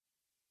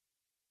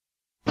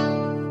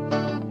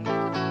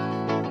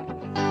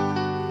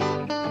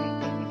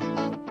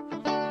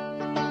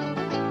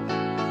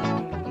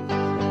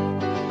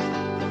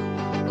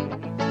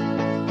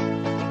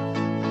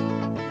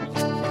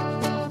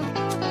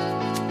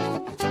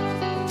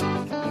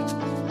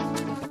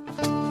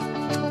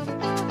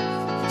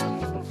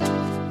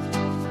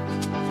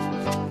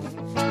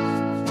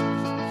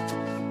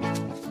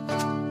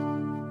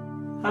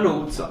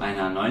Hallo zu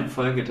einer neuen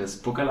Folge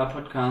des Bukala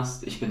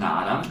Podcast. Ich bin der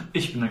Adam.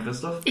 Ich bin der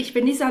Christoph. Ich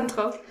bin die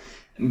Sandra.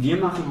 Wir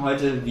machen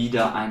heute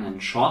wieder einen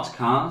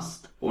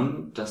Shortcast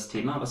und das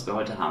Thema, was wir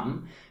heute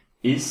haben,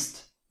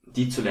 ist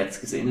die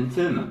zuletzt gesehenen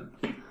Filme.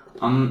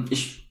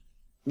 Ich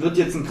würde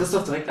jetzt den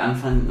Christoph direkt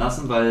anfangen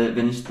lassen, weil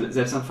wenn ich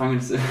selbst anfange,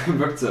 das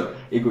wirkt so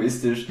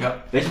egoistisch.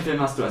 Ja. Welchen Film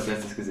hast du als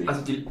letztes gesehen?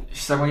 Also die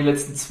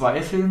letzten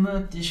zwei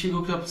Filme, die ich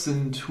geguckt habe,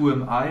 sind Who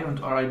Am I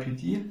und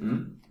R.I.P.D.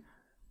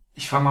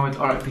 Ich fange mal mit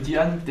R.I.P.D.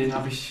 an, den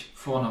habe ich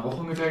vor einer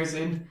Woche ungefähr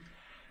gesehen.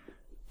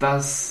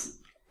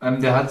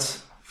 Der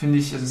hat, finde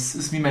ich, also es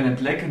ist wie Men in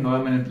Black, ein neuer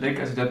Men in Black,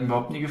 also der hat mir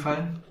überhaupt nie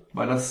gefallen,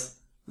 weil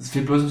es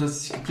fehlt bloß noch,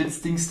 dass sie sich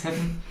geblitzdingst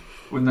hätten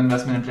und dann wäre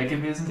es Men in Black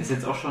gewesen. Der ist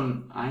jetzt auch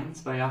schon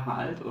 1-2 Jahre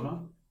alt,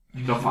 oder?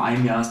 Ich glaube, vor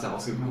einem Jahr ist der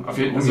rausgekommen. Auf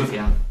jeden Fall.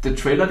 Ungefähr. Also, der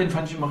Trailer, den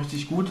fand ich immer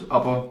richtig gut,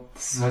 aber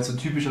das ist halt so ein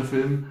typischer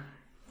Film,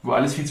 wo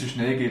alles viel zu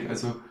schnell geht.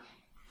 Also,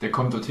 der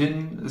kommt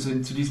dorthin, also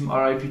zu diesem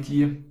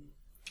R.I.P.D.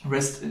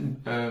 Rest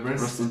in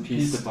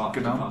Peace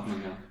Department, genau. Ja.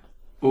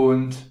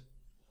 Und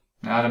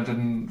ja,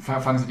 dann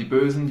fangen sie die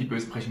Bösen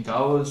brechen da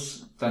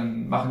aus,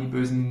 dann machen die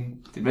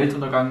Bösen den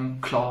Weltuntergang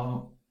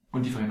klar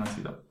und die verhindern es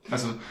wieder.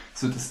 Also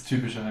so das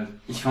Typische halt.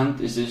 Ich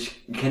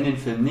kenne den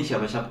Film nicht,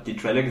 aber ich habe die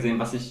Trailer gesehen.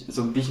 Was ich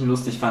so ein bisschen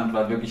lustig fand,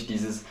 war wirklich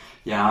dieses,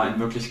 ja, in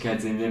Wirklichkeit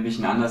sehen wir ein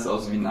bisschen anders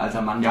aus wie ein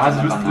alter Mann. Ja,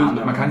 also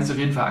lustig, man kann es auf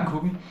jeden Fall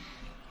angucken,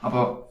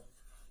 aber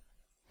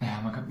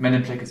ja, Men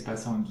in Black ist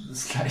besser und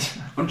das Gleiche.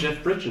 Und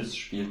Jeff Bridges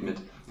spielt mit.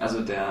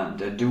 Also der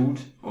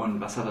Dude, und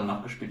was hat er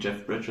noch gespielt?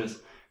 Jeff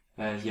Bridges,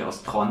 hier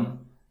aus Tron.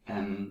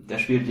 Der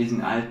spielt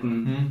diesen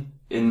alten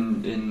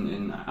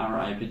in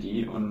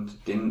R.I.P.D.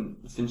 und den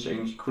finde ich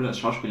eigentlich cool als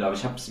Schauspieler, aber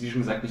ich habe es, wie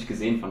schon gesagt, nicht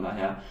gesehen, von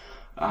daher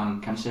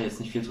kann ich da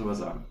jetzt nicht viel drüber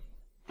sagen.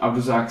 Aber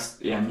du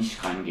sagst eher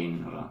nicht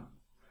reingehen, oder?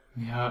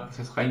 Ja, das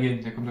heißt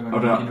reingehen, der kommt ja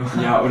gar nicht im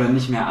Kino. Ja, oder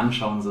nicht mehr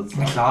anschauen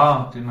sozusagen. Na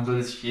klar, man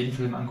sollte sich jeden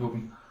Film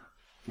angucken.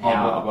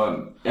 Ja,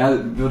 aber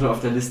er würde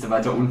auf der Liste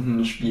weiter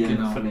unten spielen,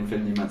 genau, von den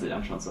Filmen, die man sich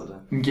anschauen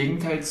sollte. Im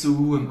Gegenteil zu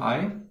Who Am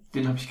I,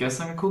 den habe ich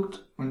gestern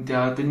geguckt und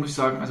den muss ich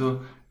sagen,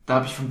 also da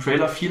habe ich vom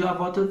Trailer viel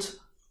erwartet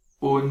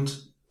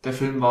und der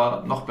Film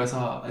war noch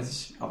besser, als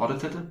ich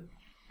erwartet hätte.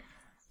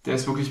 Der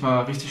ist wirklich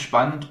mal richtig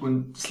spannend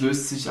und es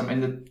löst sich am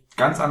Ende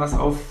ganz anders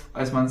auf,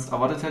 als man es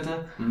erwartet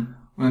hätte. Und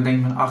dann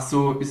denkt man, ach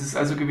so, ist es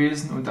also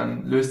gewesen, und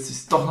dann löst sich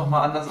es doch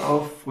nochmal anders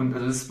auf und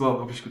also das war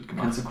wirklich gut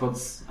gemacht. Kannst du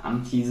kurz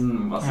anteasen,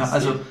 um was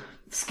es geht?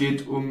 Es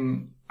geht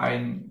um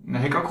eine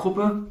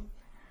Hackergruppe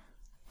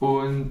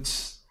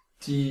und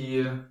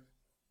die,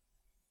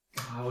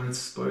 ohne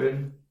zu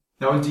spoilen,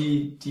 ja, und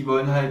die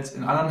wollen halt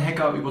einen anderen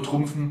Hacker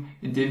übertrumpfen,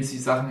 indem sie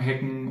Sachen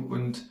hacken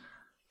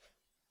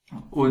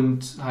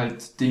und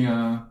halt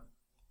Dinge,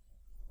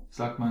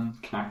 sagt man,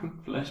 knacken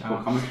vielleicht, ja.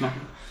 Programme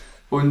knacken.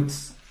 Und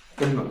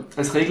dann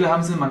als Regel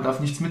haben sie, man darf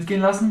nichts mitgehen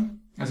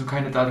lassen, also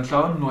keine Daten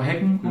klauen, nur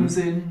hacken,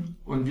 umsehen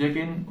und wir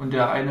gehen, und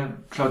der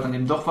eine klaut dann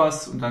eben doch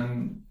was und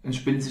dann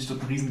entspinnt sich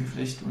dort ein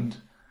Riesengeflecht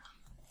und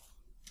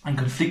ein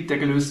Konflikt, der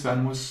gelöst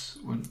werden muss,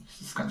 und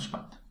es ist ganz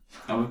spannend.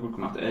 Aber gut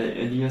gemacht.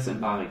 Elias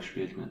Mbarek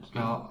spielt mit.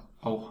 Ja,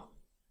 auch.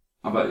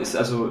 Aber ist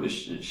also,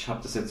 ich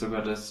habe das jetzt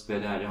sogar, das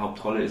wäre die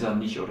Hauptrolle, ist er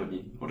nicht, oder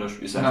wie? Oder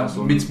ist er einfach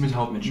so mit der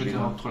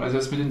Hauptrolle. Also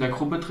er ist mit in der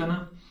Gruppe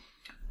drinne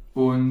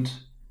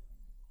und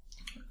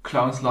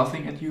Clowns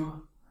Laughing at You.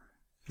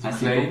 Also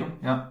Clay,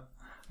 ja.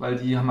 Weil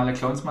die haben alle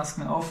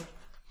Clownsmasken auf.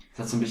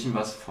 Das hat so ein bisschen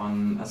was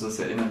von, also es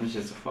erinnert mich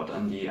jetzt sofort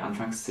an die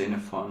Anfangsszene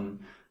von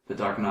The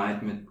Dark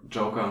Knight mit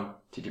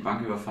Joker, die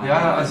Bank überfallen.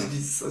 Ja, also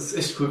das ist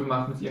echt cool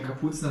gemacht mit ihren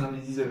Kapuzen, dann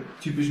haben die diese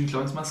typischen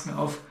Clownsmasken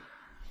auf.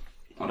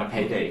 Oder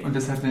Payday. Und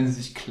deshalb nennen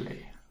sie sich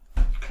Clay.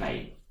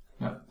 Clay.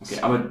 Ja. Okay,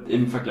 aber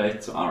im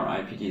Vergleich zu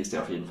R.I.P.D. ist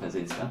der auf jeden Fall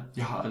sehenswert.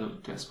 Ja, also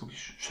der ist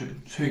wirklich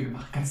schön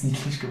gemacht, ganz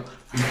niedlich gemacht.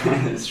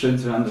 Ist schön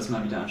zu hören, dass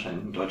mal wieder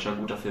anscheinend ein deutscher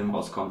guter Film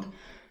rauskommt,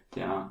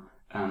 der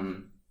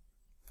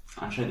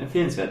anscheinend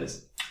empfehlenswert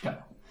ist.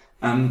 Ja.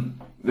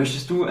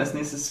 Möchtest du als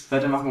nächstes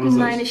weitermachen oder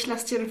Nein, ich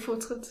lasse dir den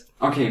Vortritt.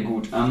 Okay,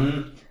 gut.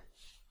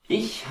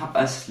 Ich habe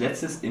als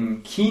letztes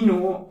im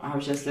Kino,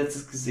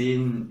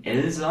 gesehen,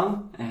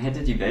 Elsa, er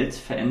hätte die Welt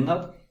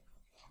verändert.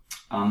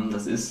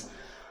 Das ist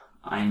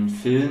ein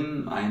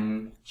Film,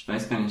 ich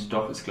weiß gar nicht,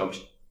 doch, ist glaube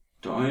ich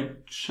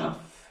deutscher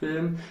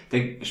Film.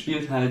 Der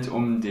spielt halt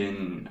um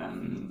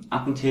den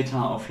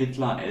Attentäter auf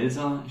Hitler,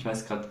 Elsa, ich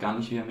weiß gerade gar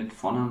nicht, wie er mit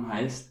Vornamen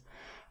heißt,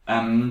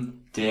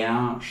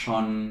 der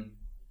schon,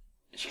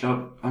 ich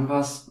glaube, wann war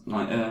es?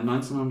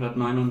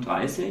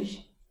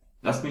 1939?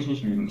 Lasst mich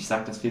nicht lügen, ich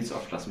sage das viel zu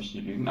oft, lasst mich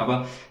nicht lügen,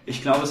 aber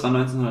ich glaube, es war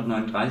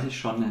 1939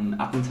 schon ein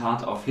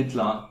Attentat auf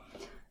Hitler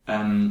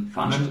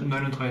veranstaltet.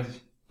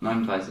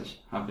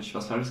 39, habe ich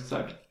was Falsches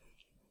gesagt?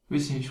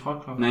 Weiß ich nicht, ich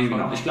frage. Nein,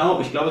 genau. Ich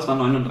glaube, es war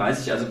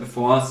 39, also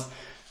bevor es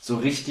so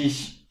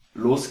richtig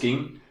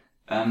losging,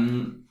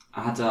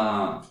 hat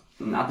er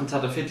ein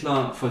Attentat auf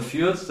Hitler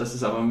vollführt. Das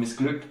ist aber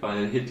missglückt,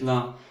 weil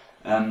Hitler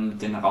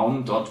den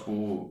Raum dort,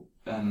 wo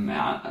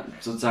er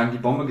sozusagen die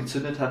Bombe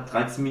gezündet hat,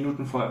 13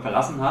 Minuten vorher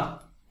verlassen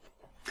hat.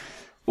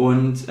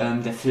 Und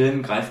der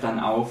Film greift dann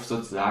auf,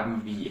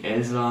 sozusagen, wie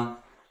Elsa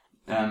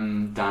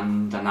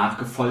dann danach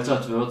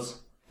gefoltert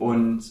wird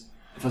und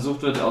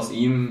versucht wird, aus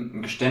ihm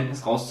ein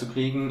Geständnis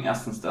rauszukriegen.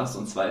 Erstens das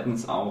und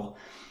zweitens auch,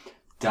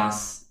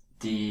 dass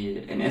die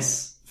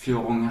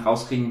NS-Führung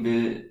herauskriegen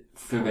will,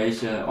 für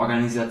welche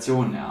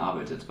Organisation er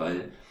arbeitet,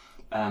 weil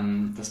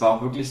das war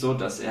auch wirklich so,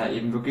 dass er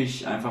eben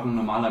wirklich einfach ein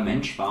normaler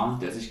Mensch war,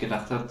 der sich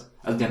gedacht hat,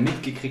 also der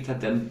mitgekriegt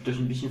hat, der durch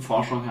ein bisschen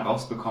Forschung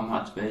herausbekommen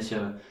hat,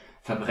 welche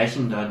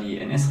Verbrechen da die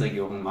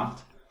NS-Regierung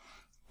macht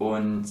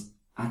und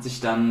hat sich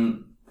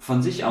dann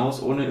von sich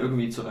aus, ohne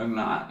irgendwie zu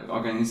irgendeiner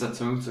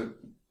Organisation zu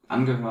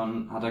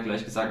angehören, hat er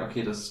gleich gesagt,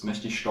 okay, das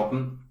möchte ich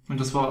stoppen. Und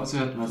das war, also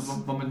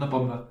war mit einer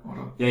Bombe,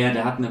 oder? Ja,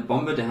 der hat eine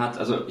Bombe,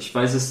 also ich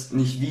weiß es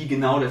nicht, wie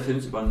genau der Film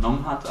es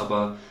übernommen hat,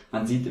 aber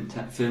man sieht im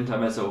Film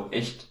teilweise auch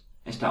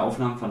echte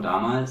Aufnahmen von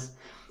damals,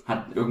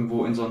 hat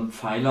irgendwo in so einem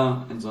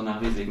Pfeiler, in so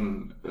einer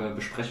riesigen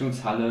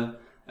Besprechungshalle,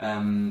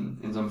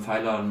 in so einem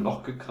Pfeiler ein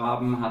Loch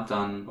gegraben,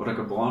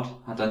 gebohrt,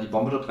 hat dann die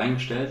Bombe dort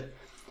reingestellt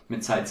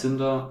mit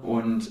Zeitzünder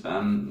und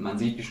man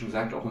sieht, wie schon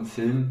gesagt, auch im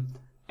Film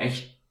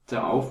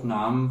echte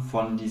Aufnahmen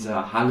von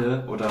dieser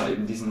Halle oder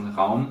eben diesen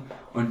Raum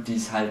und die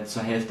ist halt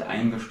zur Hälfte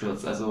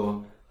eingestürzt,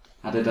 also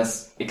hat er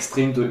das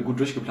extrem gut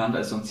durchgeplant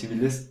als so ein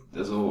Zivilist,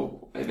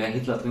 also wäre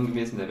Hitler drin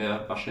gewesen, der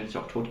wäre wahrscheinlich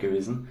auch tot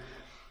gewesen.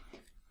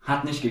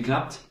 Hat nicht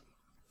geklappt,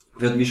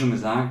 wird wie schon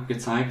gesagt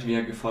gezeigt, wie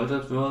er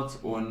gefoltert wird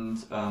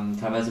und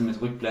teilweise mit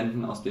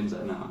Rückblenden aus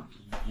seiner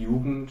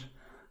Jugend.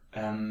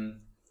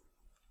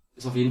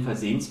 Ist auf jeden Fall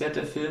sehenswert,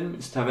 der Film,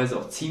 ist teilweise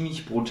auch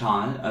ziemlich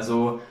brutal,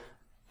 also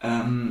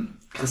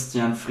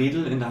Christian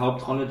Friedl in der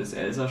Hauptrolle des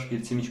Elsa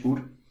spielt ziemlich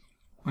gut.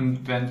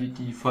 Und werden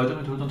die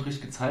Foltermethoden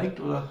richtig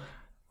gezeigt, oder?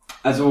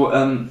 Also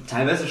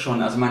teilweise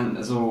schon,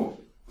 also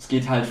es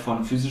geht halt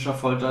von physischer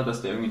Folter,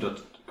 dass der irgendwie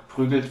dort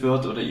geprügelt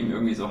wird oder ihm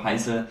irgendwie so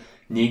heiße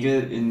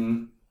Nägel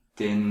in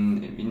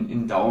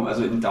Daumen,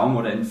 also in den Daumen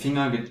oder in den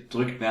Finger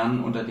gedrückt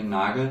werden unter den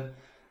Nagel,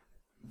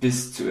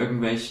 bis zu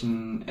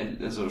irgendwelchen,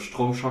 also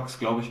Stromschocks,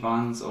 glaube ich,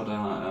 waren es,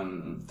 oder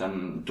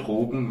dann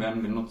Drogen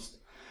werden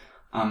benutzt.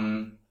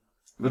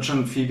 Wird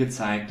schon viel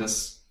gezeigt.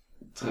 Das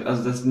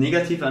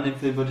Negative an dem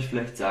Film würde ich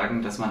vielleicht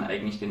sagen, dass man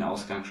eigentlich den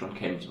Ausgang schon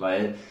kennt,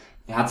 weil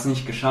er hat es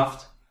nicht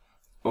geschafft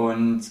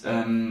und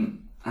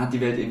hat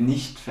die Welt eben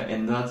nicht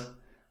verändert.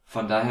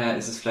 Von daher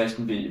ist es vielleicht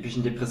ein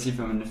bisschen depressiv,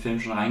 wenn man in den Film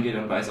schon reingeht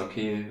und weiß,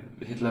 okay,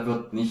 Hitler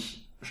wird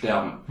nicht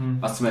sterben.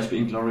 Was zum Beispiel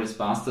Inglourious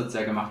Basterds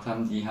ja gemacht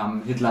haben, die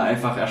haben Hitler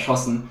einfach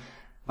erschossen,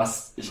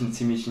 was ich einen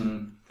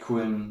ziemlichen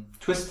coolen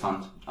Twist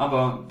fand.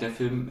 Aber der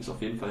Film ist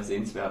auf jeden Fall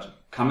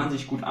sehenswert. Kann man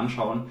sich gut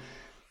anschauen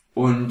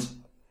und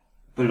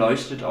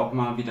beleuchtet auch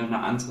mal wieder eine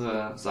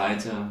andere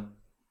Seite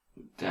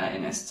der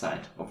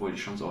NS-Zeit, obwohl die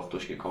schon so oft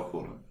durchgekaut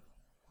wurde.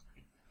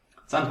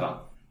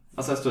 Sandra,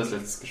 was hast du als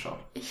letztes geschaut?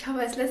 Ich habe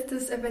als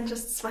letztes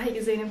Avengers 2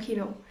 gesehen im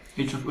Kino.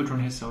 Age of Ultron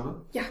hieß ja,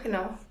 oder? Ja,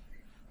 genau.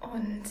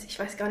 Und ich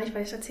weiß gar nicht,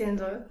 was ich erzählen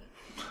soll.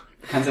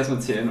 Du kannst erstmal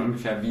erzählen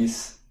ungefähr, wie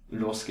es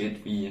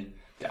losgeht, wie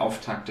der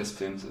Auftakt des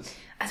Films ist.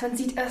 Also man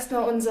sieht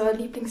erstmal unser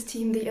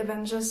Lieblingsteam, die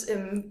Avengers,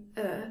 im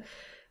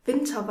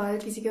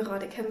Winterwald, wie sie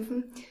gerade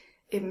kämpfen.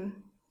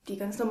 Eben der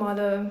ganz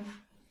normale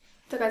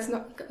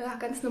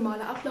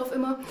Ablauf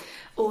immer.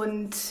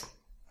 Und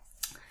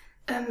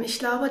ich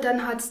glaube,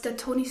 dann hat der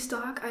Tony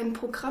Stark ein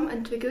Programm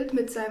entwickelt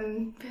mit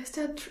seinem, wer ist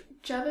der?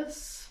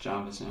 Jarvis?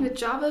 Jarvis, ja.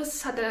 Mit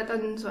Jarvis hat er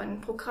dann so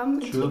ein Programm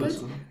entwickelt. Jarvis,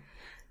 oder?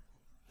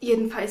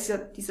 Jedenfalls ja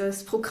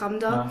dieses Programm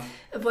da,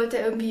 wollte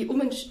er irgendwie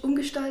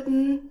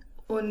umgestalten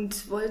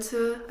und also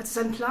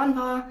sein Plan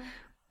war,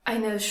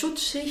 eine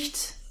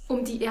Schutzschicht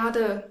um die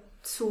Erde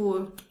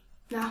zu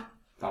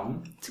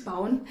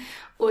bauen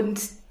und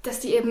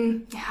dass die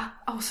eben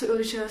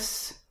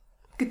außerirdisches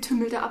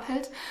Getümmel da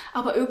abhält.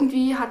 Aber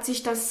irgendwie hat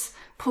sich das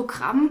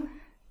Programm,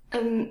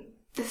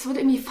 das wurde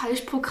irgendwie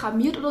falsch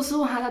programmiert oder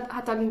so,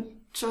 hat dann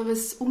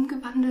Jarvis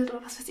umgewandelt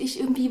oder was weiß ich,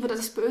 irgendwie wurde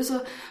das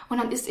böse und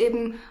dann ist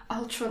eben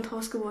Ultron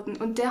draus geworden.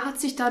 Und der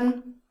hat sich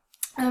dann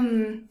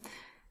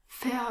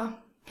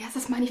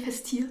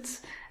manifestiert,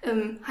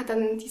 hat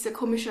dann diese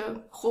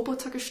komische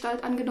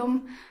Robotergestalt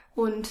angenommen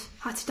und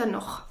hat sich dann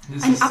noch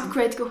ein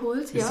Upgrade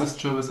geholt. Ist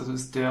das Jarvis, also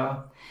ist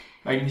der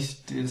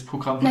eigentlich das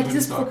Programm von Nein,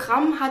 dieses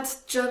Programm hat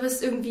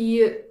Jarvis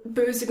irgendwie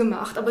böse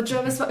gemacht, aber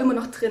Jarvis war immer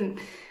noch drin.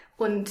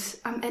 Und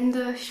am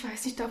Ende, ich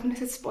weiß nicht, darf man das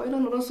jetzt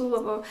spoilern oder so,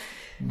 aber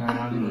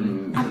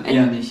am Ende...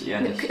 Eher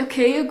nicht.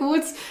 Okay,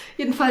 gut.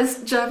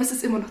 Jedenfalls, Jarvis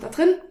ist immer noch da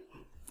drin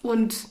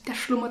und der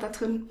schlummert da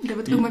drin und der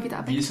wird irgendwann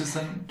wieder Wie ist es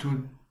dann?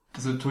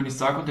 Also Tony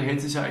Stark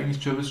unterhält sich ja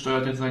eigentlich, Jarvis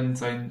steuert ja seinen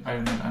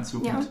Iron Man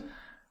Anzug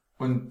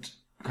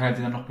und kann er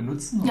den dann noch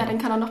benutzen? Ja, oder? den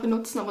kann er noch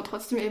benutzen, aber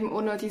trotzdem eben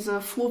ohne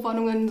diese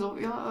Vorwarnungen, so,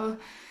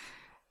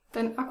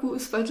 dein Akku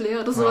ist bald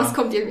leer oder sowas,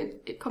 kommt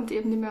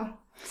eben nicht mehr.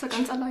 Ist er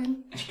ganz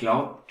allein. Ich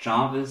glaube,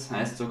 Jarvis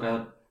heißt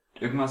sogar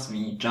irgendwas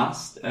wie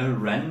just a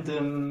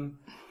random,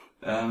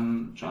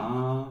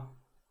 R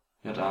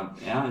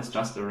ist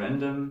just a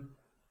random,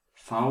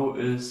 V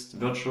ist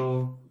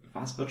virtual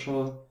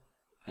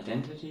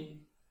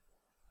identity,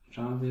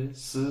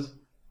 Jarvis,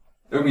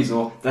 irgendwie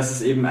so, dass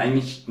es eben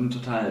eigentlich ein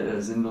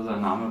total sinnloser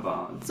Name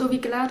war. So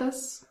wie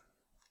GLaDOS.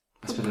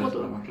 Was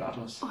bedeutet nochmal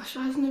GLaDOS? Oh, ich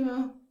weiß nicht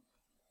mehr.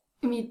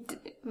 Irgendwie,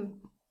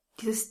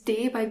 dieses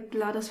D bei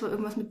GLaDOS war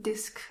irgendwas mit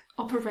Disk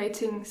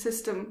Operating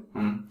System.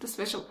 Das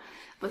wäre schon,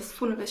 aber das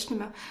vorne weiß ich nicht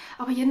mehr.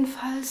 Aber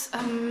jedenfalls,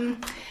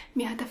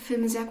 mir hat der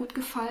Film sehr gut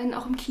gefallen,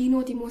 auch im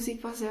Kino, die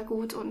Musik war sehr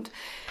gut und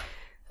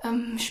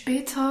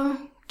später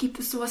gibt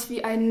es sowas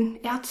wie einen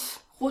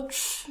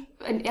Erdrutsch,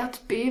 ein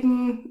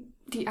Erdbeben,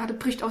 die Erde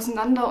bricht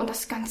auseinander und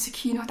das ganze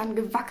Kino hat dann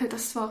gewackelt,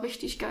 das war ein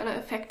richtig geiler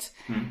Effekt.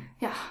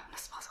 Ja,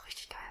 das war so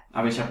richtig geil.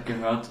 Aber ich habe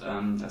gehört,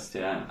 dass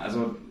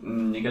also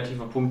ein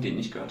negativer Punkt, den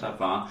ich gehört habe,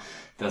 war,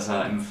 dass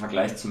er im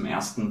Vergleich zum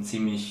ersten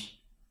ziemlich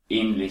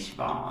ähnlich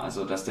war.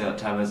 Also, dass der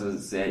teilweise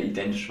sehr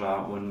identisch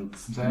war und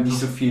nicht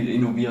so viel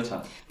innoviert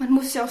hat. Man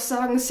muss ja auch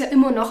sagen, es ist ja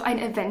immer noch ein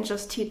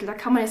Avengers-Titel. Da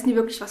kann man jetzt nie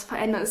wirklich was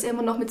verändern. Es ist ja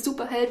immer noch mit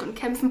Superheld und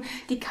Kämpfen.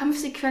 Die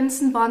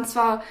Kampfsequenzen waren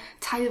zwar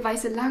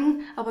teilweise lang,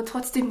 aber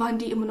trotzdem waren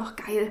die immer noch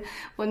geil.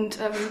 Und,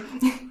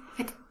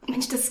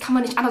 Mensch, das kann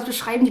man nicht anders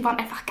beschreiben. Die waren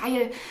einfach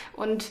geil.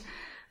 Und,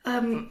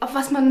 auf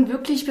was man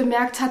wirklich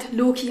bemerkt hat,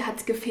 Loki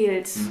hat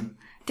gefehlt.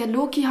 Der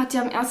Loki hat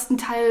ja im ersten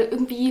Teil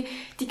irgendwie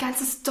die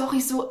ganze Story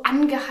so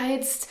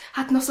angeheizt,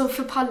 hat noch so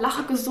für ein paar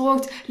Lacher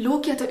gesorgt.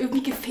 Loki hat da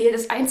irgendwie gefehlt.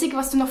 Das Einzige,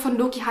 was du noch von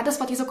Loki hattest,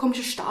 war dieser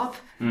komische Stab.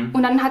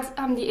 Und dann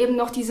haben die eben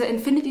noch diese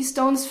Infinity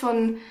Stones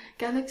von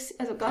Guardians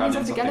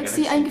of the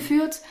Galaxy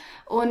eingeführt.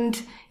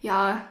 Und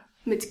ja,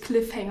 mit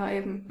Cliffhanger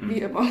eben, wie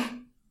immer.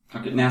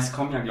 Okay, es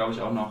kommen ja, glaube ich,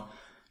 auch noch,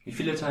 wie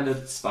viele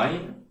Teile?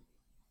 2?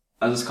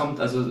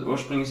 Also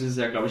ursprünglich ist es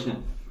ja, glaube ich,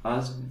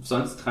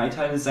 sonst 3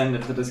 Teile sein,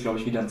 der dritte ist, glaube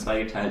ich, wieder in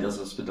 2 geteilt,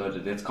 also das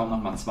bedeutet, jetzt kommen noch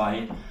mal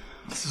 2.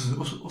 Das ist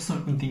auch so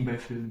ein Ding bei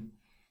Filmen.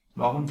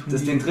 Warum tun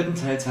das den dritten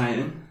Teil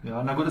teilen?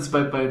 Ja, na gut, jetzt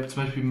bei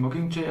zum Beispiel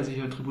Mockingjay, also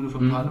hier Tribute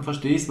von Panem,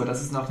 verstehst, weil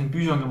das ist nach den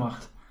Büchern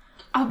gemacht.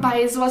 Aber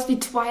bei sowas wie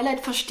Twilight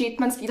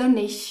versteht man es wieder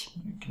nicht.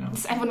 Genau.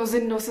 Das ist einfach nur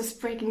sinnlos, das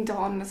Breaking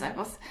Dawn, das ist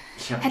einfach...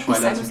 Ich habe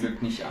Twilight zum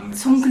Glück nicht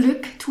angefasst. Zum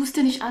Glück tust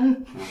du nicht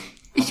an. Ja.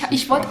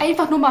 Ich wollte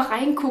einfach nur mal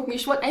reingucken.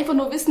 Ich wollte einfach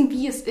nur wissen,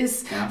 wie es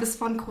ist. Ja.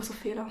 Das war ein großer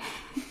Fehler.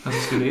 Hast du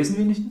es gelesen,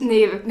 wenigstens?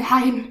 Nee,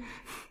 nein.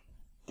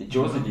 Die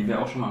Josie, die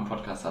wir auch schon mal im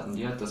Podcast hatten,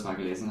 die hat das mal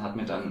gelesen, hat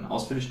mir dann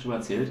ausführlich drüber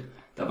erzählt.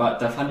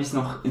 Da fand ich es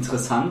noch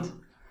interessant,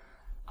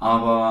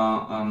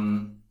 aber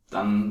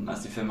dann,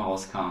 als die Filme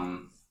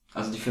rauskamen,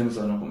 also die Filme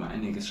sollen noch um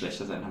einiges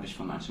schlechter sein, habe ich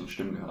von manchen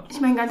Stimmen gehört.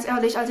 Ich meine ganz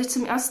ehrlich, als ich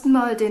zum ersten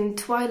Mal den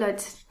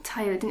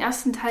Twilight-Teil, den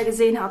ersten Teil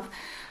gesehen habe,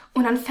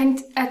 und dann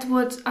fängt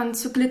Edward an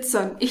zu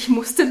glitzern. Ich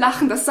musste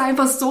lachen, das sah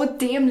einfach so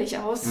dämlich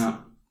aus.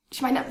 Ja.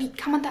 Ich meine, wie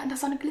kann man da in der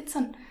Sonne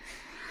glitzern?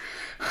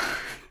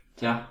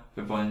 Ja,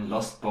 wir wollen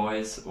Lost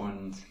Boys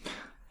und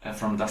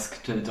From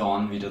Dusk Till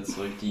Dawn wieder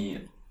zurück. Die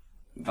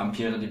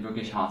Vampire, die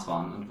wirklich hart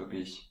waren und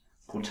wirklich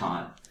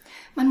brutal.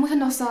 Man muss ja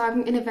noch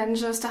sagen, in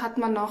Avengers, da hat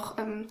man noch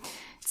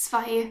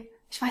 2,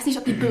 ich weiß nicht,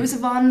 ob die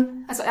böse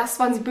waren. Also erst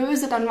waren sie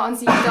böse, dann waren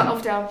sie wieder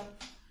auf der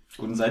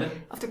guten Seite?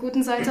 Auf der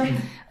guten Seite.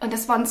 Und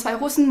das waren 2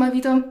 Russen mal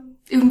wieder.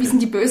 Irgendwie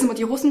sind die Bösen und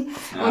die Russen.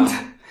 Ja, und,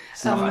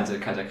 das sind auch alte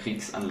Kalter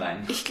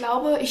Kriegsanleihen. Ich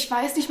glaube, ich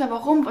weiß nicht mehr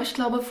warum, aber ich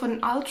glaube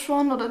von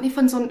Ultron oder nicht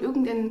von so einem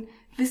irgendeinem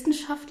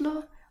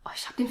Wissenschaftler. Oh,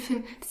 ich habe den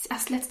Film, das ist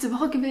erst letzte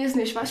Woche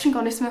gewesen, ich weiß schon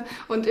gar nichts mehr.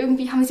 Und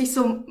irgendwie haben sie sich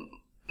so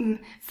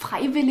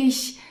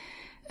freiwillig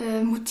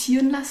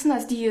mutieren lassen.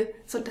 Also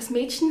das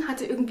Mädchen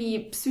hatte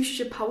irgendwie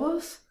psychische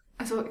Powers.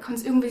 Also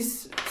konnte irgendwie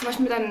zum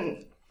Beispiel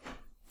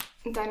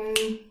mit deinem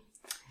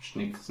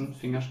Schnicksen,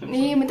 Fingerschnipsen?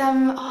 Nee, mit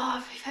deinem,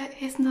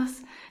 wie heißt denn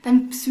das?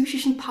 Deinem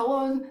psychischen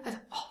Power, also,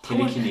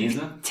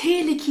 Telekinese?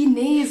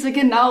 Telekinese,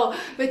 genau.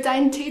 Mit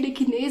deinen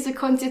Telekinese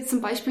konntest du jetzt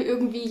zum Beispiel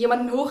irgendwie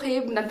jemanden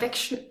hochheben und dann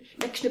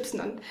wegschnipsen.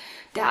 Und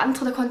der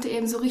andere, der konnte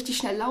eben so richtig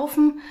schnell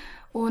laufen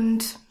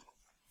und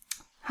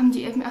haben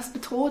die eben erst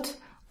bedroht.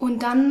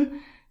 Und dann,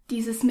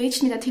 dieses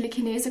Mädchen mit der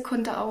Telekinese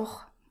konnte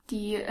auch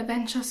die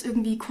Avengers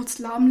irgendwie kurz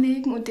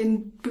lahmlegen und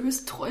denen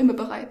böse Träume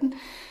bereiten.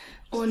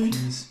 Und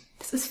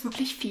das ist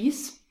wirklich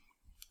fies.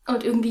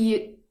 Und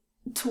irgendwie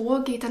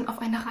Thor geht dann auf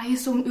eine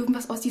Reise, um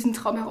irgendwas aus diesem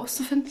Traum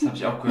herauszufinden. Das habe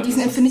ich auch gehört, mit diesen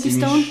dass Infinity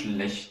das Stone.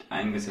 Schlecht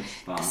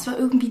eingesetzt war. Das war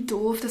irgendwie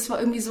doof. Das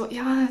war irgendwie so,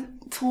 ja,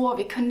 Thor,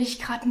 wir können dich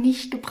gerade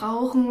nicht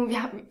gebrauchen.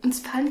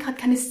 Uns fallen gerade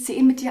keine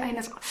Szenen mit dir ein.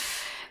 Also,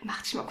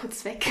 mach dich mal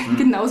kurz weg.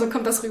 Genauso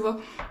kommt das rüber.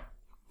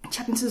 Ich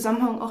habe den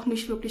Zusammenhang auch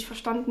nicht wirklich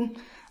verstanden.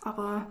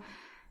 Aber,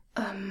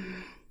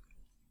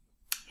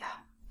 ja.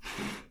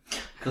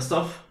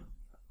 Christoph,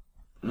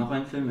 noch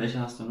ein Film?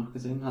 Welcher hast du noch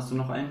gesehen? Hast du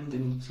noch einen,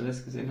 den du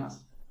zuletzt gesehen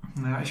hast?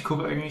 Naja, ich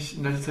gucke eigentlich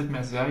in letzter Zeit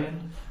mehr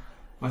Serien,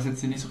 was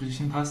jetzt hier nicht so richtig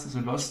hinpasst. Also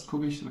Lost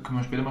gucke ich, da können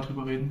wir später mal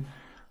drüber reden.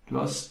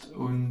 Lost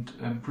und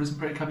Prison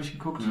Break habe ich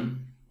geguckt.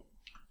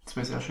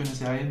 2 sehr schöne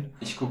Serien.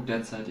 Ich gucke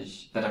derzeit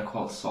Better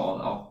Call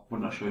Saul, auch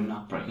wunderschön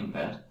nach Breaking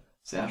Bad.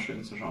 Sehr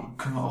schön zu schauen.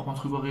 Können wir auch mal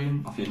drüber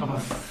reden. Auf jeden Fall. Aber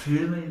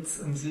Filme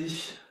jetzt an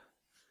sich...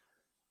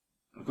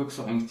 Du guckst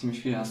doch eigentlich ziemlich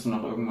viel. Hast du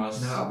noch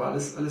irgendwas? Ja, aber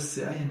alles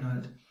Serien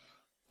halt.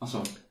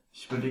 Achso.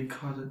 Ich überlege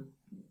gerade...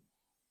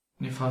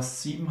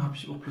 Fast 7 habe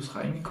ich auch bloß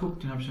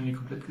reingeguckt, den habe ich noch nie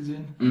komplett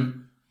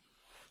gesehen.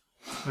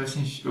 Weiß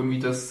nicht, irgendwie,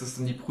 dass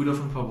dann die Brüder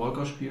von Paul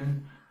Walker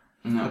spielen,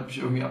 hat mich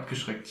irgendwie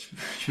abgeschreckt.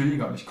 Ich will die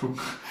gar nicht gucken.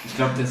 Ich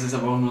glaube, das ist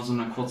aber auch nur so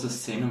eine kurze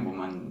Szene, wo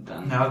man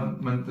dann... Ja,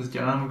 die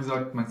anderen haben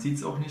gesagt, man sieht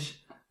es auch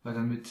nicht, weil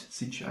dann mit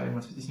CGI und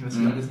was weiß ich nicht, was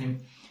sie alles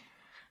nehmen,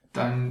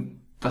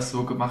 dann das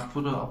so gemacht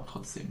wurde, aber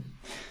trotzdem.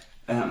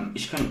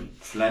 Ich kann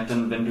vielleicht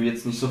dann, wenn du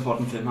jetzt nicht sofort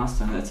einen Film hast,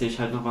 dann erzähle ich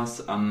halt noch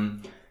was.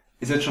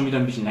 Ist jetzt schon wieder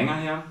ein bisschen länger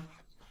her,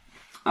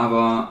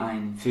 aber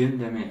ein Film,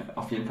 der mir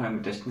auf jeden Fall im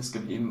Gedächtnis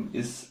geblieben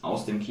ist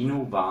aus dem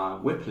Kino,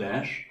 war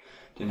Whiplash.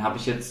 Den habe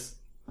ich jetzt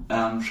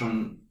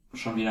schon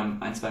wieder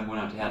 1-2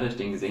 Monate her, dass ich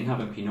den gesehen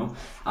habe im Kino,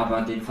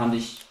 aber den fand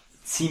ich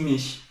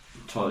ziemlich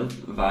toll,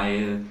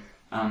 weil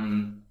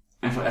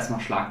einfach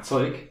erstmal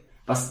Schlagzeug.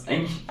 Was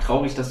eigentlich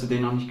traurig, dass du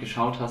den noch nicht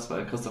geschaut hast,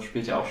 weil Christoph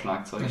spielt ja auch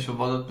Schlagzeug. Ich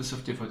verwarte, bis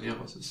auf DVD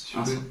raus ist. Ich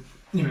will so.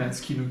 nicht mehr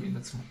ins Kino gehen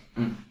dazu.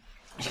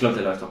 Ich glaube,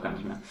 der läuft auch gar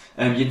nicht mehr.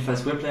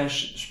 Jedenfalls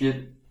Whiplash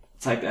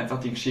zeigt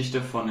einfach die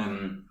Geschichte von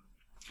einem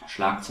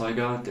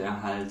Schlagzeuger,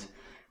 der halt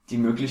die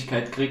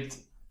Möglichkeit kriegt,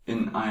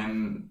 in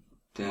einem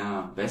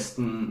der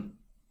besten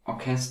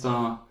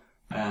Orchester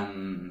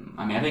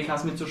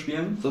Amerikas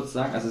mitzuspielen,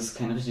 sozusagen. Also es ist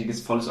kein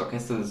richtiges volles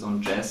Orchester, das ist so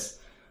ein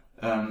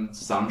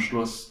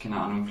Jazz-Zusammenschluss, keine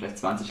Ahnung, vielleicht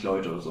 20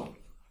 Leute oder so.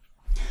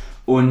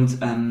 Und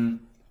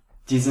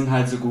die sind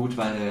halt so gut,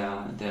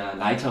 weil der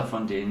Leiter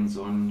von denen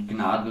so ein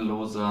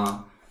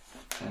gnadenloser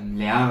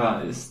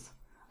Lehrer ist.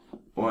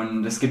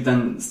 Und es gibt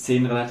dann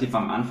Szenen relativ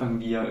am Anfang,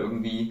 wie er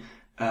irgendwie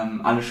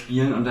alle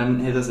spielen und dann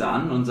hält er sie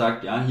an und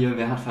sagt, ja, hier,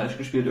 wer hat falsch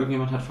gespielt?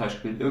 Irgendjemand hat falsch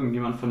gespielt,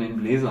 irgendjemand von den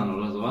Bläsern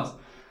oder sowas.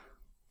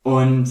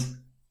 Und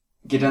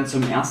geht dann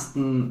zum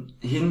ersten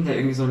hin, der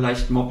irgendwie so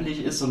leicht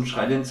moppelig ist und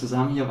schreit den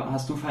zusammen, hier,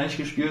 hast du falsch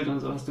gespielt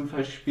und so, hast du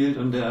falsch gespielt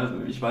und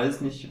der, ich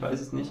weiß es nicht,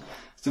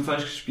 hast du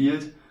falsch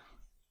gespielt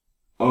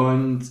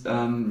und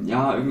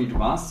ja, irgendwie du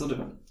warst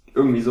oder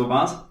irgendwie so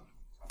war's.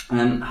 Und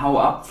dann hau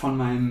ab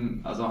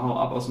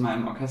aus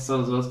meinem Orchester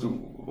oder sowas,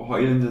 du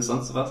heulendes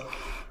sonst was.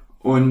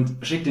 Und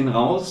schickt ihn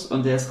raus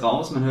und der ist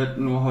raus, man hört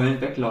nur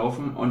heulend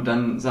weglaufen und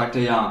dann sagt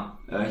er, ja,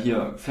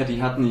 hier, Fetti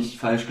hat nicht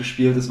falsch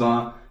gespielt, es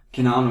war,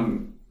 keine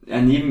Ahnung,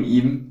 er neben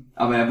ihm,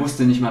 aber er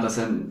wusste nicht mal, dass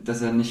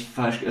er nicht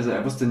falsch, also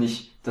er wusste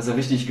nicht, dass er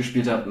richtig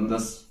gespielt hat und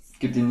das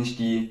gibt ihm nicht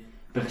die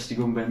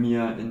Berechtigung bei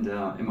mir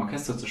im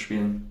Orchester zu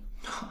spielen.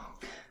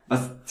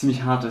 Was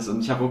ziemlich hart ist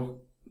und ich habe auch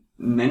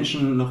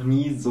Menschen noch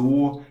nie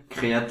so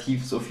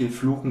kreativ so viel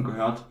fluchen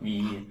gehört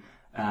wie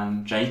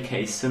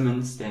J.K.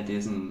 Simmons, der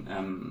diesen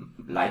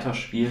Leiter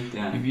spielt,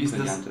 der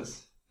brillant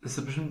ist. Ist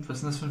ja bestimmt, was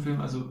ist das für ein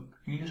Film? Also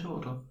englischer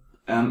oder?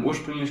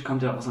 Ursprünglich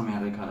kommt er aus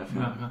Amerika, der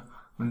Film. Ja.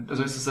 Und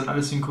also ist das dann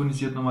alles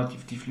synchronisiert nochmal,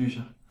 die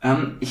Flüche?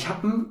 Ich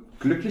habe ihn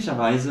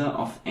glücklicherweise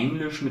auf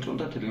Englisch mit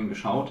Untertiteln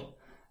geschaut,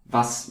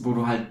 wo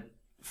du halt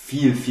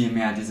viel, viel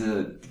mehr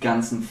diese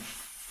ganzen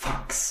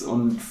Fucks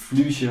und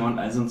Flüche und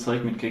all so ein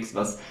Zeug mitkriegst,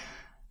 was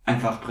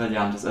einfach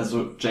brillant ist.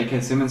 Also J.K.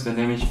 Simmons, wenn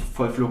der mich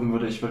voll fluchen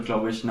würde, ich würde,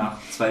 glaube ich, nach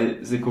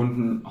 2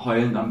 Sekunden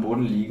heulend am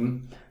Boden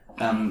liegen.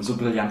 So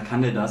brillant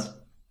kann der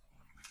das.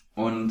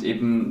 Und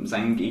eben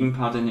sein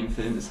Gegenpart in dem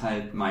Film ist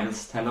halt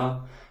Miles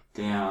Teller,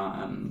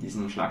 der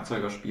diesen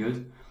Schlagzeuger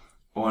spielt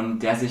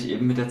und der sich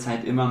eben mit der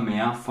Zeit immer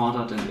mehr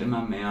fordert und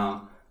immer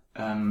mehr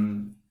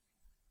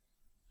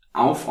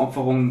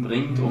Aufopferungen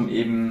bringt, um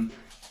eben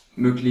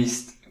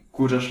möglichst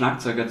guter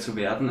Schlagzeuger zu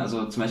werden.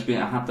 Also zum Beispiel,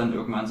 er hat dann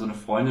irgendwann so eine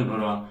Freundin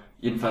oder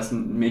jedenfalls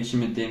ein Mädchen,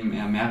 mit dem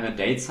er mehrere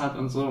Dates hat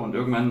und so und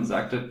irgendwann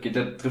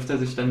trifft er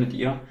sich dann mit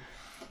ihr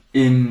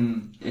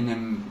in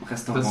einem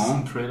Restaurant. Das ist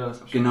ein Trailer.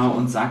 Genau,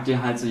 und sagt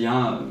ihr halt so,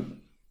 ja,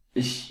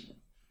 ich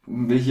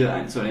will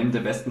hier zu einem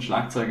der besten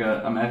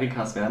Schlagzeuger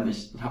Amerikas werden,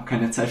 ich habe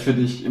keine Zeit für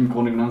dich, im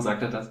Grunde genommen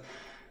sagt er das.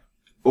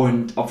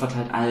 Und opfert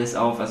halt alles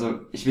auf, also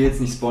ich will jetzt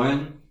nicht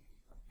spoilen,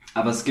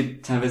 aber es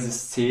gibt teilweise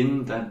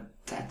Szenen, da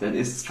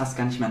ist es fast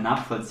gar nicht mehr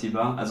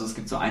nachvollziehbar. Also es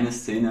gibt so eine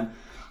Szene,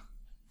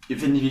 die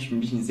finde ich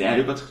ein bisschen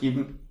sehr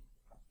übertrieben,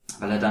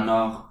 weil er dann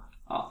noch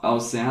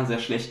aus sehr, sehr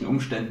schlechten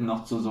Umständen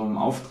noch zu so einem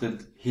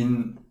Auftritt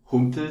hin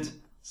humpelt,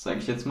 sage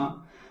ich jetzt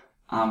mal.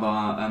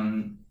 Aber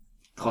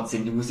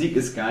trotzdem, die Musik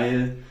ist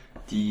geil,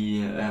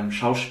 die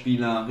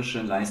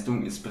schauspielerische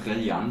Leistung ist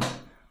brillant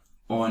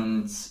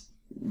und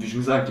wie schon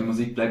gesagt, die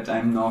Musik bleibt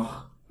einem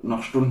noch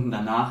Stunden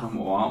danach im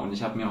Ohr und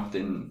ich habe mir auch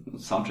den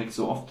Soundtrack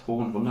so oft hoch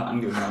und runter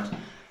angehört.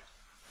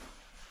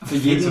 Für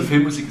jeden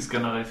Filmmusik ist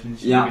generell, finde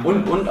ich. Ja,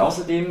 und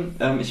außerdem,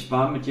 ich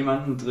war mit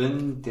jemandem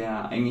drin,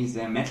 der eigentlich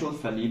sehr Metal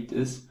verliebt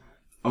ist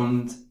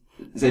und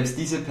selbst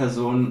diese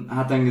Person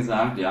hat dann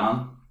gesagt,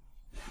 ja,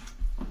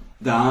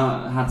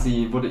 da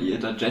wurde ihr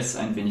der Jazz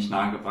ein wenig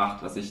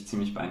nahegebracht, was ich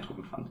ziemlich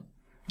beeindruckend fand.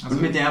 Also,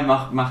 und mit der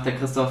macht der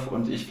Christoph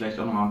und ich vielleicht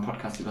auch nochmal einen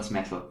Podcast übers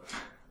Metal.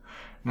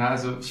 Na,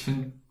 also ich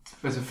finde,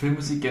 also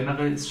Filmmusik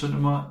generell ist schon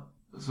immer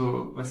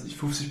so,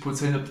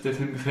 50%, ob der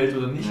Film gefällt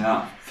oder nicht.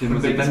 Ja,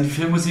 Filmmusik. Und wenn dann die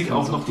Filmmusik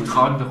auch noch die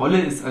tragende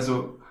Rolle ist,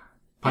 also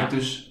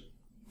praktisch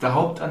der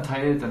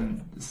Hauptanteil,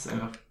 dann ist es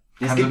einfach,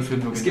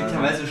 es gibt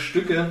teilweise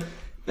Stücke,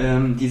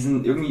 die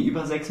sind irgendwie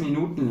über 6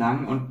 Minuten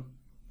lang und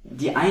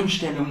die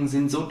Einstellungen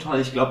sind so toll.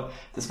 Ich glaube,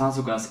 das war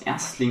sogar das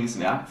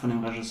Erstlingswerk von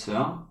dem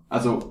Regisseur.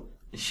 Also,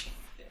 ich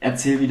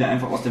erzähle wieder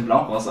einfach aus dem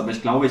Bauch raus, aber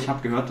ich glaube, ich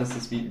habe gehört, dass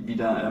das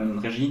wieder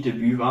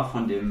Regiedebüt war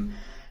von dem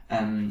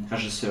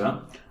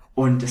Regisseur.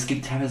 Und es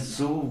gibt teilweise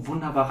so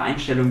wunderbare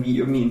Einstellungen, wie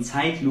irgendwie in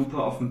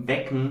Zeitlupe auf dem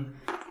Becken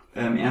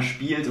er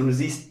spielt und du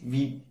siehst,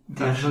 wie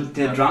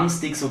der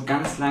Drumstick so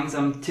ganz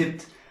langsam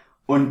tippt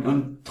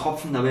und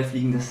Tropfen dabei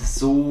fliegen. Das ist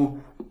so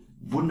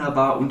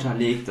wunderbar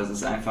unterlegt. Das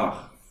ist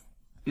einfach,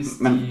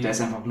 der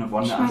ist einfach eine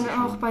Wonne. Ich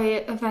meine auch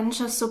bei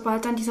Avengers,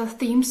 sobald dann dieser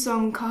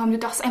Theme-Song kam, du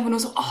dachtest einfach nur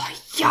so, oh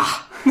ja!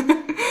 Von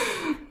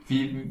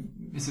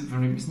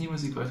wem ist die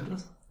Musik, weißt du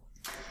das?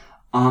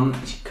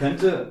 Ich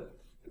könnte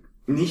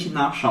nicht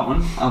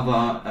nachschauen,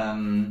 aber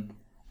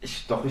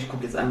ich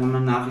gucke jetzt einfach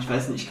mal nach. Ich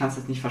weiß nicht, ich kann es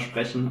jetzt nicht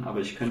versprechen,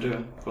 aber ich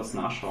könnte kurz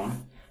nachschauen.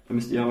 Da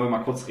müsst ihr aber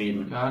mal kurz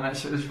reden. Ja,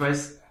 ich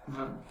weiß,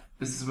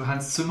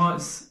 Hans Zimmer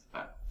ist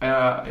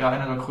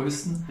einer der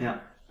größten. Ja.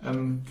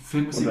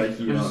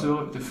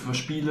 Filmmusikregisseure, für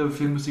Spiele,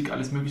 Filmmusik,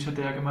 alles mögliche hat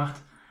er ja gemacht.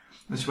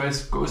 Also ich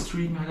weiß, Ghost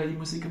Recon hat er die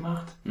Musik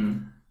gemacht.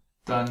 Mhm.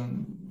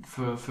 Dann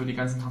für die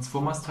ganzen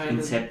Transformers-Teile.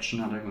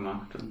 Inception hat er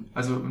gemacht.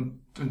 Also, und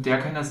der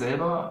kann ja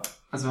selber,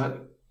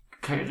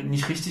 kann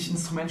nicht richtig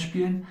Instrument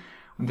spielen.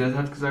 Und der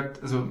hat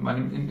gesagt, also in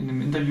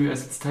einem Interview, er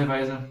sitzt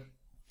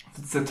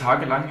er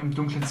tagelang im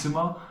dunklen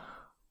Zimmer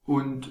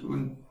und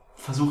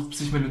versucht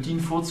sich Melodien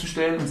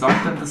vorzustellen und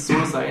sagt dann das so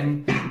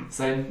seinen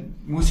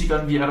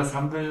Musikern, wie er das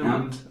haben will, ja.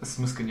 Und es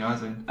muss genial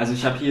sein. Also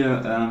ich habe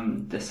hier,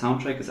 der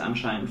Soundtrack ist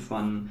anscheinend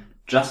von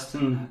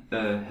Justin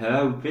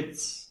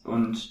Hurwitz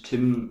und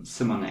Tim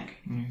Simonek.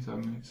 Nee,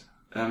 sagen wir nichts.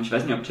 Ich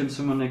weiß nicht, ob Tim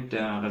Simonek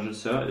der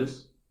Regisseur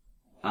ist.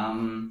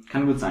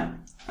 Kann gut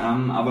sein.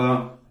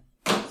 Aber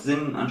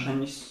sind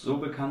anscheinend nicht so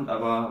bekannt,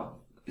 aber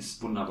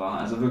ist wunderbar.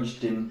 Also wirklich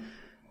den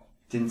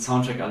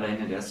Soundtrack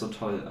alleine, der ist so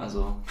toll.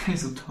 Also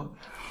so toll.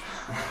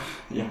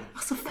 Ja.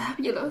 Ach, so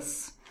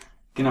fabulous.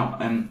 Genau.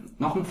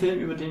 Noch ein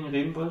Film, über den ihr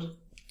reden wollt?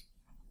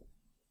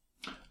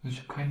 Ich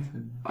habe keinen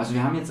Film. Also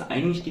wir haben jetzt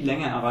eigentlich die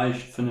Länge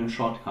erreicht für einen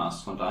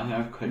Shortcast. Von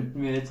daher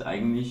könnten wir jetzt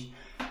eigentlich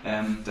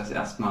das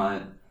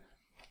erstmal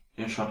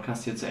den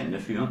Shortcast hier zu Ende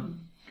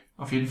führen.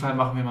 Auf jeden Fall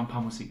machen wir mal ein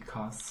paar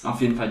Musikcasts.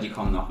 Auf jeden Fall, die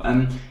kommen noch.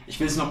 Ich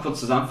will es noch kurz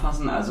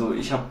zusammenfassen. Also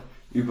ich habe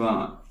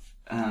über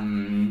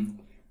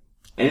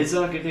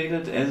Elsa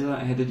geredet. Elsa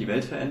hätte die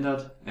Welt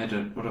verändert.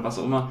 Oder was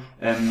auch immer.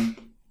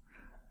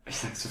 Ich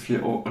sag zu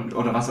viel,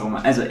 oder was auch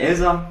immer. Also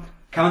Elsa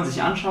kann man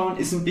sich anschauen,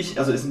 ist ein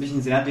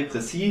bisschen sehr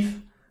depressiv,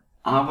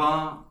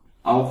 aber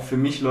auch für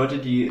mich Leute,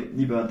 die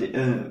lieber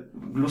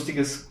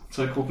lustiges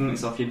Zeug gucken,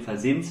 ist auf jeden Fall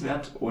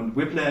sehenswert. Und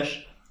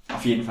Whiplash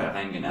auf jeden Fall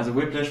reingehen. Also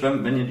Whiplash,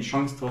 wenn ihr die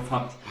Chance drauf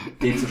habt,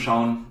 den zu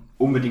schauen,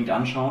 unbedingt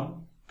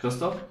anschauen.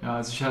 Christoph? Ja,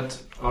 also ich hatte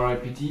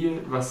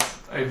R.I.P.D., was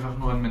einfach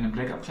nur ein Men in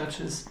Black Abklatsch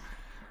ist.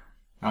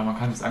 Ja, man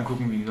kann es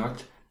angucken, wie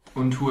gesagt.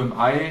 Und Who Am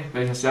I,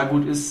 welcher sehr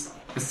gut ist.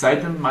 Es sei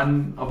denn,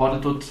 man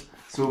erwartet dort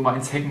so mal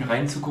ins Hacken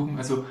reinzugucken.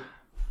 Also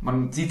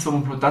man sieht zwar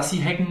nur, dass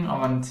sie hacken,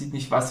 aber man sieht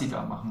nicht, was sie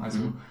da machen. Also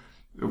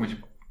irgendwelche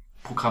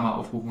Programme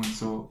aufrufen und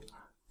so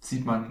das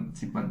sieht man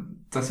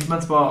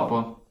zwar,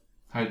 aber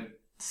halt,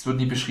 es wird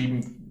nie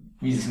beschrieben,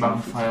 wie sie es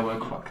machen, Firewall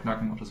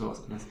knacken oder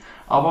sowas alles.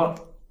 Aber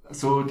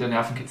so der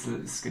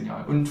Nervenkitzel ist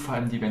genial. Und vor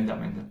allem die Wende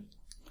am Ende.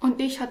 Und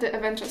ich hatte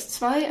Avengers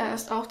 2, er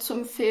ist auch zu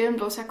empfehlen,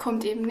 bloß er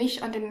kommt eben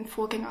nicht an den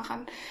Vorgänger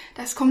ran.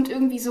 Das kommt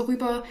irgendwie so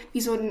rüber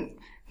wie so ein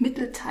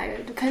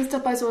Mittelteil. Du kennst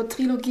doch bei so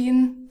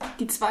Trilogien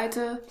die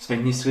zweite. Es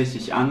fängt nicht so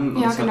richtig an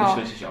und ja, es hört genau.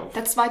 nicht richtig auf.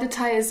 Der zweite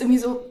Teil ist irgendwie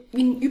so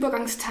wie ein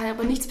Übergangsteil,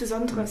 aber nichts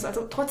Besonderes.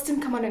 Also trotzdem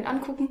kann man den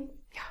angucken.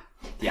 Ja.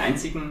 Die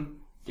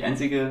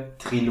einzige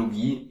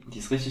Trilogie, die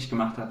es richtig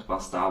gemacht hat, war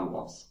Star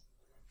Wars.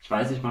 Ich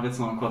weiß, ich mache jetzt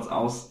noch einen kurz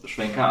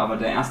Ausschwenker, aber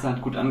der erste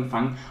hat gut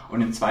angefangen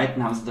und im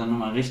zweiten haben sie dann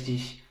nochmal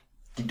richtig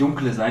die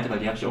dunkle Seite, weil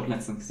die habe ich auch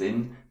letztens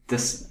gesehen.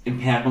 Das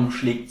Imperium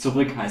schlägt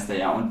zurück, heißt er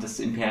ja. Und das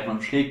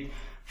Imperium schlägt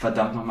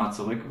verdammt nochmal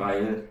zurück,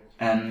 weil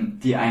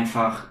die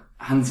einfach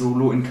Han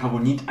Solo in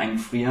Carbonit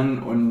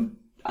einfrieren und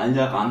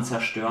Alderaan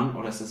zerstören.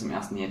 Oder ist das im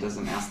ersten? Nee, das ist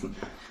im ersten.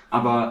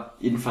 Aber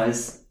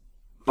jedenfalls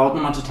baut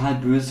nochmal total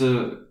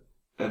böse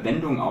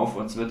Wendung auf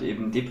und es wird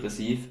eben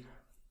depressiv.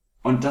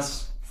 Und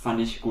das fand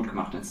ich gut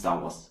gemacht in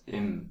Star Wars.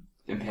 Im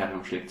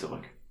Imperium schlägt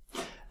zurück.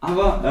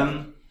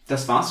 Aber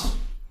das war's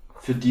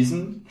für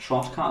diesen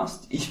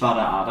Shortcast. Ich war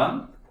der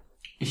Adam.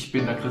 Ich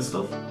bin der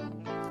Christoph.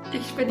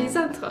 Ich bin die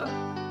Sandra.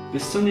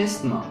 Bis zum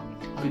nächsten Mal.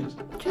 Auf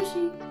Wiedersehen.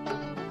 Tschüssi.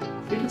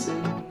 Auf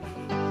Wiedersehen.